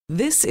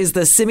This is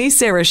the Simi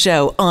Sara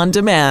Show on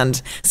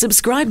demand.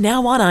 Subscribe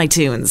now on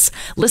iTunes.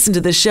 Listen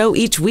to the show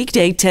each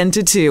weekday 10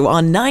 to 2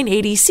 on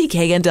 980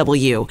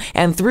 CKNW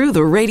and through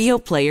the Radio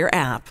Player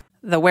app.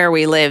 The Where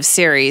We Live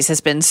series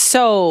has been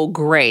so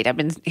great. I've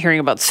been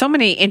hearing about so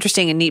many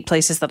interesting and neat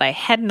places that I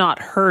had not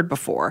heard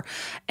before.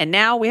 And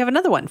now we have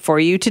another one for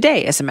you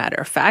today, as a matter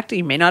of fact.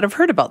 You may not have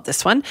heard about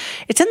this one.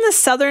 It's in the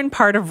southern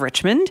part of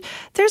Richmond.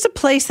 There's a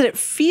place that it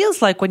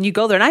feels like when you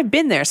go there, and I've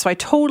been there, so I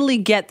totally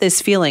get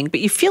this feeling, but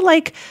you feel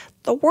like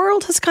the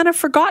world has kind of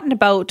forgotten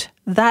about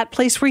that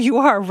place where you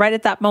are right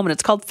at that moment.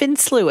 It's called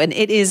Finslew, and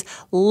it is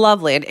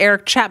lovely. And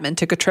Eric Chapman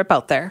took a trip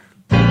out there.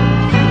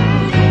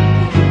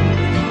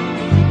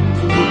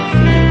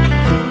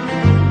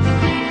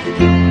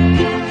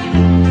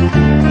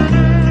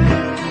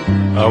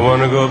 I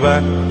wanna go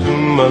back to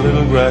my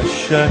little grass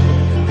shack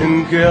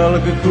in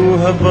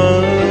Kealakekua,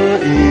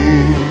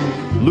 Hawaii.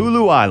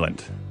 Lulu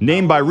Island,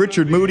 named by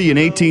Richard Moody in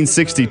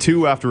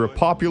 1862 after a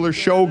popular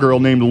showgirl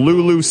named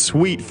Lulu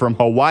Sweet from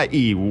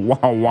Hawaii.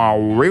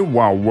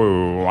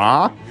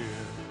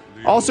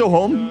 Also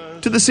home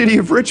to the city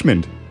of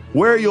Richmond,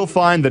 where you'll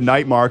find the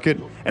night market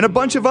and a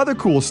bunch of other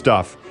cool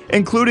stuff,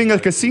 including a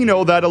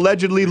casino that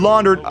allegedly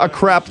laundered a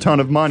crap ton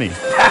of money.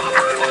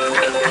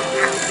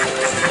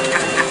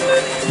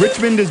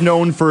 Richmond is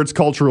known for its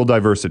cultural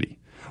diversity.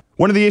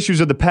 One of the issues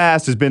of the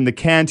past has been the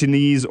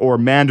Cantonese or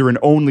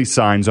Mandarin-only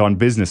signs on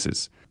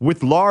businesses.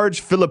 With large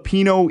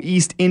Filipino,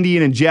 East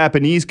Indian, and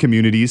Japanese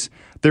communities,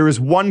 there is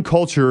one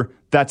culture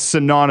that's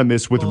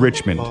synonymous with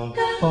Richmond.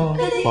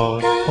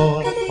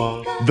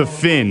 The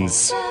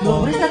Finns.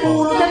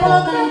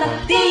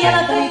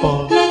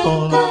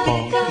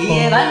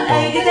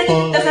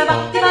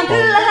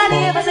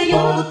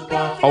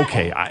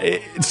 Okay,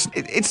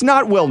 it's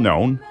not well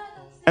known.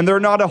 And there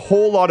are not a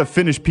whole lot of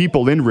Finnish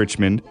people in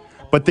Richmond,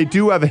 but they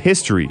do have a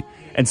history,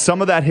 and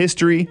some of that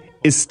history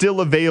is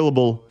still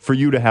available for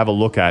you to have a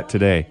look at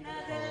today.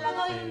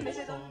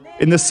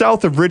 In the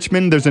south of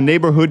Richmond, there's a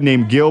neighborhood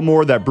named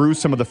Gilmore that brews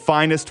some of the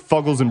finest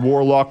Fuggles and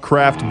Warlock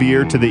craft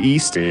beer to the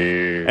east,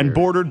 and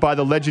bordered by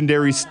the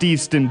legendary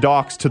Steveston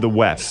Docks to the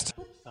west.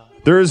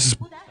 There's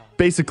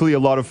basically a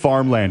lot of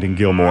farmland in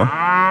Gilmore,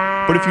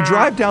 but if you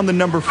drive down the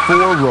number 4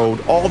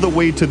 road all the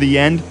way to the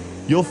end,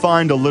 you'll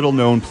find a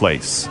little-known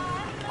place.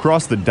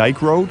 Cross the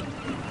Dyke Road,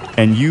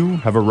 and you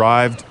have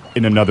arrived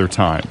in another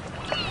time.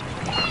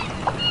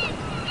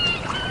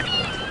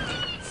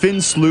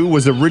 Finslew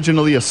was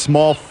originally a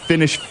small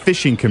Finnish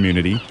fishing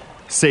community.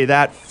 Say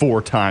that 4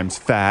 times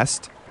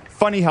fast.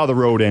 Funny how the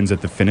road ends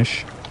at the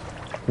finish.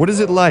 What is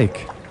it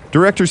like?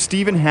 Director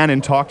Stephen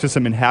Hannon talked to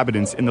some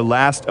inhabitants in The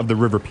Last of the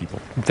River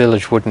People. The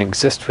village wouldn't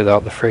exist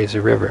without the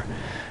Fraser River.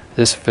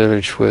 This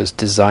village was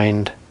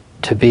designed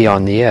to be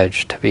on the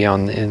edge, to be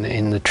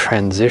in the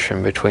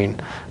transition between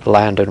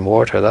land and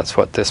water. That's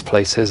what this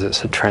place is.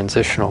 It's a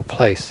transitional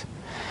place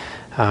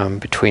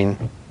between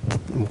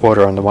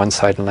water on the one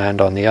side and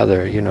land on the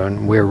other,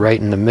 and we're right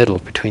in the middle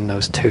between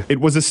those two.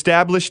 It was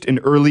established in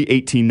early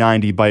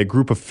 1890 by a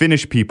group of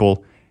Finnish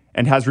people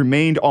and has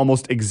remained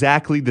almost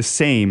exactly the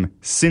same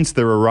since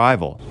their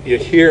arrival. I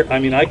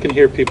can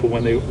hear people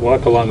when they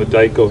walk along the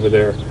dike over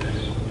there,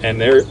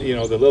 and they're,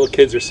 the little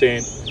kids are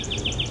saying,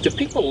 do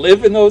people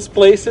live in those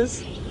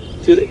places?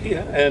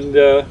 And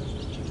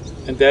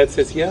Dad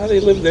says, yeah, they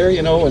live there,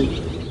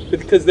 and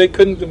because they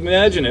couldn't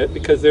imagine it,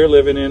 because they're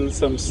living in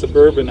some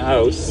suburban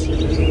house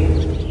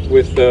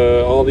with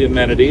all the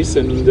amenities,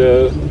 and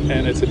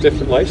it's a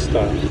different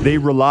lifestyle. They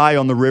rely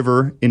on the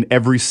river in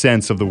every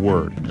sense of the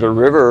word. The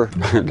river,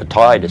 the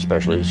tide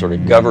especially, sort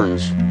of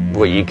governs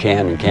what you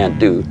can and can't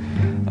do.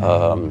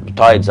 The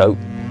tide's out.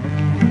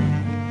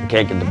 You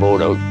can't get the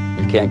boat out.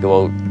 You can't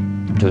go out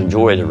to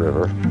enjoy the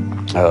river.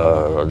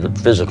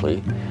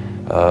 Physically,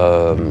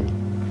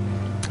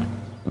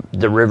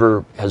 the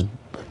river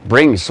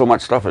brings so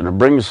much stuff in. It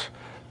brings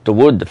the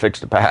wood to fix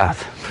the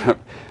path.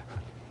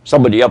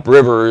 Somebody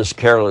upriver is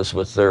careless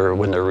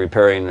when they're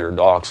repairing their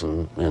docks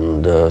and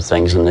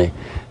things, and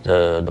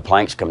the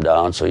planks come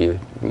down. So you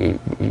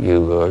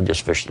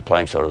just fish the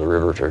planks out of the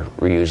river to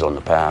reuse on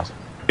the path.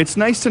 It's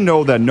nice to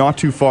know that not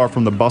too far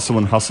from the bustle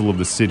and hustle of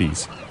the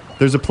cities,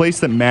 there's a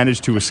place that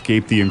managed to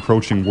escape the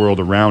encroaching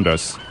world around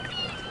us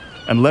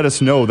and let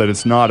us know that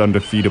it's not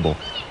undefeatable,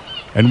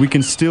 and we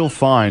can still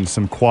find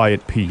some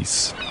quiet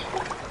peace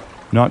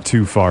not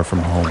too far from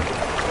home.